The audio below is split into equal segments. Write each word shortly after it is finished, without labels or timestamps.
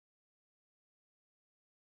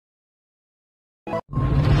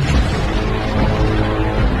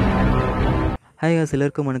Hi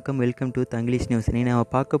எல்லாருக்கும் வணக்கம். Welcome to Tanglish news. நம்ம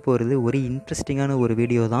பார்க்க போகிறது ஒரு இன்ட்ரெஸ்டிங்கான ஒரு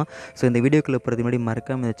வீடியோ தான். ஸோ இந்த வீடியோக்குள்ளே போகிறதுக்கு முன்னாடி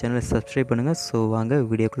மறக்காமல் இந்த சேனலை சப்ஸ்கிரைப் பண்ணுங்கள். ஸோ வாங்க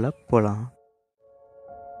வீடியோக்குள்ளே போகலாம்.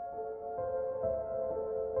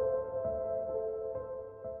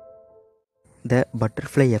 த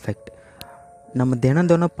பட்டர்ஃப்ளை எஃபெக்ட். நம்ம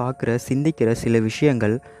தினம் பார்க்குற சிந்திக்கிற சில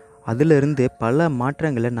விஷயங்கள், அதிலிருந்து பல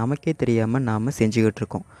மாற்றங்களை நமக்கே தெரியாமல் நாம் செஞ்சுக்கிட்டு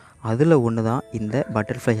இருக்கோம். அதில் ஒன்று தான் இந்த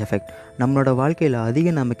பட்டர்ஃப்ளை எஃபெக்ட். நம்மளோட வாழ்க்கையில்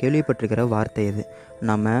அதிகம் நம்ம கேள்விப்பட்டிருக்கிற வார்த்தை இது.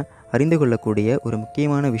 நம்ம அறிந்து கொள்ளக்கூடிய ஒரு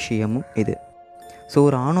முக்கியமான விஷயமும் இது. ஸோ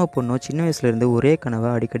ஒரு ஆணோ பொண்ணோ சின்ன வயசுலேருந்து ஒரே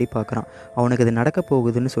கனவை அடிக்கடி பார்க்குறான். அவனுக்கு அது நடக்க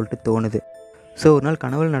போகுதுன்னு சொல்லிட்டு தோணுது. ஸோ ஒரு நாள்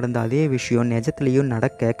கனவில் நடந்த அதே விஷயம் நிஜத்துலேயும்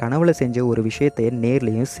நடக்க, கனவில் செஞ்ச ஒரு விஷயத்தையே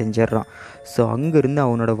நேர்லேயும் செஞ்சிட்றான். ஸோ அங்கேருந்து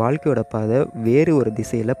அவனோட வாழ்க்கையோட பாதை வேறு ஒரு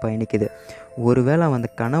திசையில் பயணிக்குது. ஒருவேளை அவன்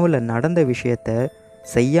அந்த கனவில் நடந்த விஷயத்தை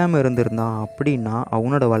செய்யாமல் இருந்திருந்தான் அப்படின்னா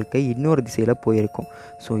அவனோட வாழ்க்கை இன்னொரு திசையில் போயிருக்கும்.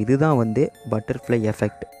 ஸோ இதுதான் பட்டர்ஃப்ளை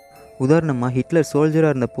எஃபெக்ட். உதாரணமாக ஹிட்லர்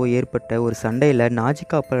சோல்ஜராக இருந்தப்போ ஏற்பட்ட ஒரு சண்டையில் நாஜி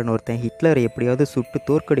காப்பலன் ஒருத்தன் ஹிட்லரை எப்படியாவது சுட்டு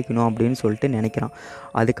தோற்கடிக்கணும் அப்படின்னு சொல்லிட்டு நினைக்கிறான்.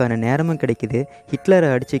 அதுக்கான நேரமும் கிடைக்கிது. ஹிட்லரை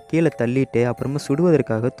அடித்து கீழே தள்ளிட்டு அப்புறமா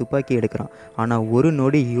சுடுவதற்காக துப்பாக்கி எடுக்கிறான். ஆனால் ஒரு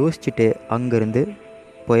நொடி யோசிச்சுட்டு அங்கேருந்து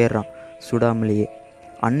போயிடுறான் சுடாமலேயே.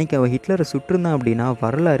 அன்றைக்கி அவன் ஹிட்லரை சுட்டிருந்தான் அப்படின்னா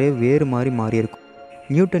வரலாறே வேறு மாதிரி மாறியிருக்கும்.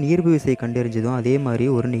 நியூட்டன் ஈர்ப்பு விசையை கண்டறிஞ்சதும் அதே மாதிரி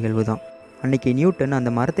ஒரு நிகழ்வு தான். அன்றைக்கி நியூட்டன் அந்த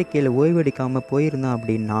மரத்தை கீழே ஓய்வெடுக்காமல் போயிருந்தான்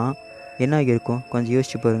அப்படின்னா என்ன ஆகியிருக்கும்? கொஞ்சம்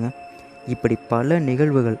யோசிச்சு பாருங்கள். இப்படி பல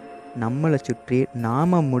நிகழ்வுகள் நம்மளை சுற்றி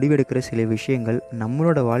நாம் முடிவெடுக்கிற சில விஷயங்கள்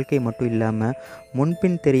நம்மளோட வாழ்க்கை மட்டும் இல்லாமல்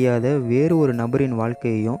முன்பின் தெரியாத வேறு ஒரு நபரின்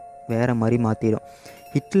வாழ்க்கையையும் வேறு மாதிரி மாற்றிடும்.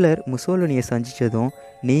 ஹிட்லர் முசோலினியை சந்தித்ததும்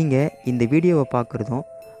நீங்கள் இந்த வீடியோவை பார்க்குறதும்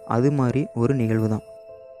அது மாதிரி ஒரு நிகழ்வு தான்.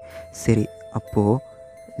 சரி, அப்போது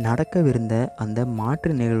நடக்கவிருந்த அந்த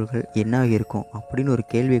மாற்று நிகழ்வுகள் என்ன இருக்கும் அப்படின்னு ஒரு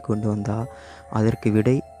கேள்வியை கொண்டு வந்தால் அதற்கு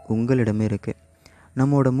விடை உங்களிடமே இருக்குது.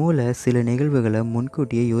 நம்மளோட மூளை சில நிகழ்வுகளை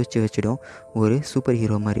முன்கூட்டியே யோசித்து வச்சிடும். ஒரு சூப்பர்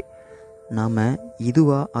ஹீரோ மாதிரி நாம்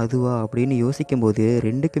இதுவா அதுவா அப்படின்னு யோசிக்கும்போது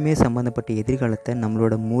ரெண்டுக்குமே சம்மந்தப்பட்ட எதிர்காலத்தை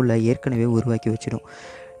நம்மளோட மூளை ஏற்கனவே உருவாக்கி வச்சிடும்.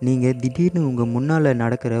 நீங்கள் திடீர்னு உங்கள் முன்னால்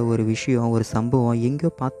நடக்கிற ஒரு விஷயம், ஒரு சம்பவம்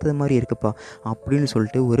எங்கேயோ பார்த்தது மாதிரி இருக்குப்பா அப்படின்னு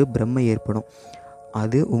சொல்லிட்டு ஒரு பிரமை ஏற்படும்.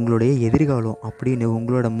 அது உங்களுடைய எதிர்காலம் அப்படின்னு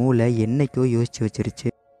உங்களோட மூளை என்றைக்கோ யோசித்து வச்சிருச்சு.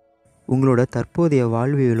 உங்களோட தற்போதைய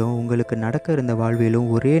வாழ்வியலும் உங்களுக்கு நடக்க இருந்த வாழ்வியலும்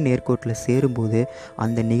ஒரே நேர்கோட்டில் சேரும்போது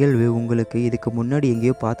அந்த நிகழ்வு உங்களுக்கு இதுக்கு முன்னாடி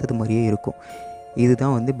எங்கேயோ பார்த்தது மாதிரியே இருக்கும்.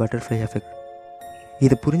 இதுதான் பட்டர்ஃப்ளை எஃபெக்ட்.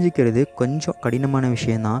 இது புரிஞ்சிக்கிறது கொஞ்சம் கடினமான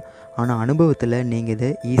விஷயந்தான். ஆனால் அனுபவத்தில் நீங்கள்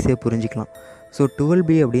இதை ஈஸியாக புரிஞ்சிக்கலாம். ஸோ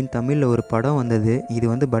 12B அப்படின்னு தமிழில் ஒரு படம் வந்தது.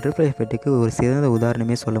 இது பட்டர்ஃப்ளை எஃபெக்ட்டுக்கு ஒரு சிறந்த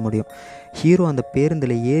உதாரணமே சொல்ல முடியும். ஹீரோ அந்த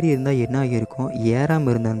பேருந்தில் ஏறி இருந்தால் என்ன ஆகியிருக்கும்,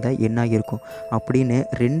 ஏறாமல் இருந்திருந்தால் என்ன ஆகியிருக்கும் அப்படின்னு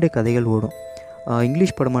 2 கதைகள் ஓடும்.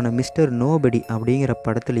 இங்கிலீஷ் படமான Mr.Nobody அப்படிங்கிற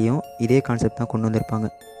படத்துலேயும் இதே கான்செப்ட் தான் கொண்டு வந்திருப்பாங்க.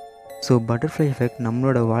 ஸோ பட்டர்ஃப்ளை எஃபெக்ட்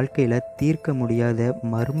நம்மளோட வாழ்க்கையில் தீர்க்க முடியாத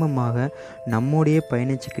மர்மமாக நம்மோடையே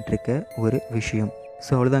பயணிச்சுக்கிட்டு இருக்க ஒரு விஷயம்.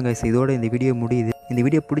 ஸோ அவ்வளோதான் கைஸ், இதோட இந்த வீடியோ முடியுது. இந்த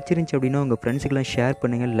வீடியோ பிடிச்சிருந்துச்சி அப்படின்னா உங்கள் ஃப்ரெண்ட்ஸுக்கெல்லாம் ஷேர்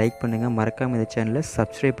பண்ணுங்கள், லைக் பண்ணுங்கள், மறக்காமல் இந்த சேனலை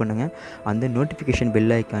சப்ஸ்கிரைப் பண்ணுங்கள். அந்த நோட்டிஃபிகேஷன்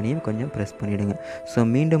பெல் ஐக்கானையும் கொஞ்சம் ப்ரெஸ் பண்ணிவிடுங்க. ஸோ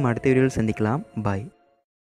மீண்டும் அடுத்த வீடியோவில் சந்திக்கலாம். பாய்.